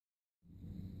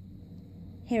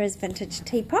Here is Vintage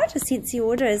Teapot. A Scentsy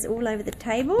order is all over the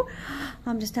table.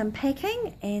 I'm just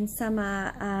unpacking, and some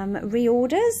are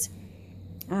reorders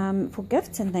for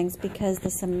gifts and things because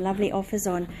there's some lovely offers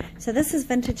on. So this is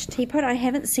Vintage Teapot. I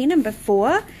haven't seen him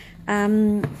before,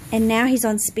 and now he's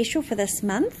on special for this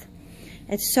month.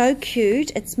 It's so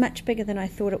cute. It's much bigger than I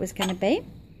thought it was going to be.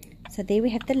 So there we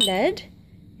have the lid,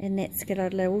 and that's got a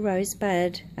little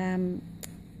rosebud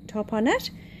top on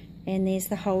it. And there's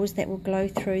the holes that will glow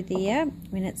through there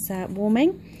when it's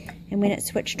warming and when it's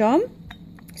switched on.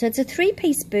 So it's a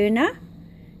 3-piece burner,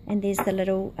 and there's the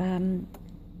little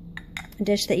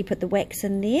dish that you put the wax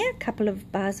in there, a couple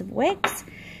of bars of wax,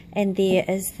 and there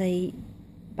is the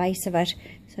base of it.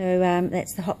 So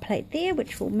that's the hot plate there,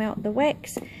 which will melt the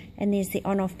wax, and there's the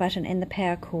on-off button and the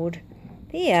power cord.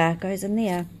 There, goes in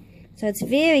there. So it's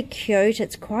very cute.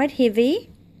 It's quite heavy,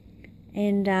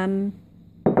 and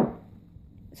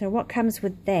so what comes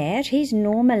with that, he's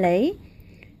normally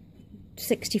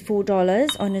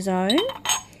 $64 on his own,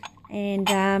 and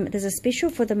there's a special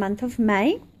for the month of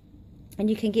May, and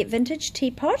you can get Vintage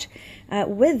Teapot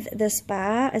with this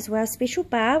bar as well, special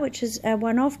bar, which is a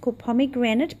one-off called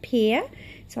Pomegranate Pear.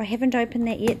 So I haven't opened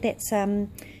that yet. That's let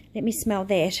me smell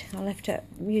that. I'll have to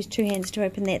use 2 hands to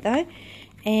open that though.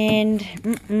 And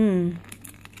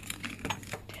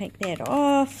take that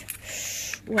off.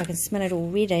 Oh, I can smell it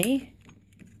already.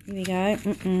 Here we go.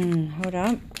 Hold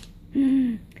on.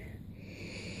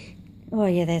 Oh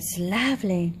yeah, that's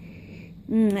lovely.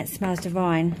 That smells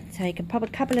divine. So you can pop a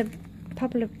couple of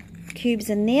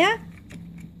cubes in there,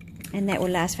 and that will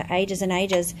last for ages and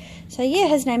ages. So yeah,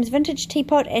 his name's Vintage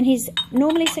Teapot, and he's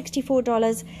normally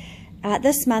 $64.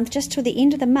 This month, just till the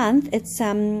end of the month, it's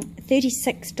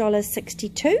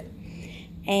 $36.62,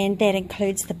 and that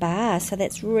includes the bar. So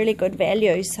that's really good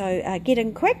value. So get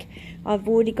in quick. I've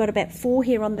already got about 4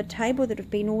 here on the table that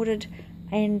have been ordered,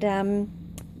 and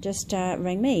just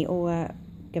ring me or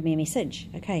give me a message.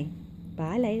 Okay,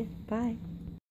 bye later. Bye.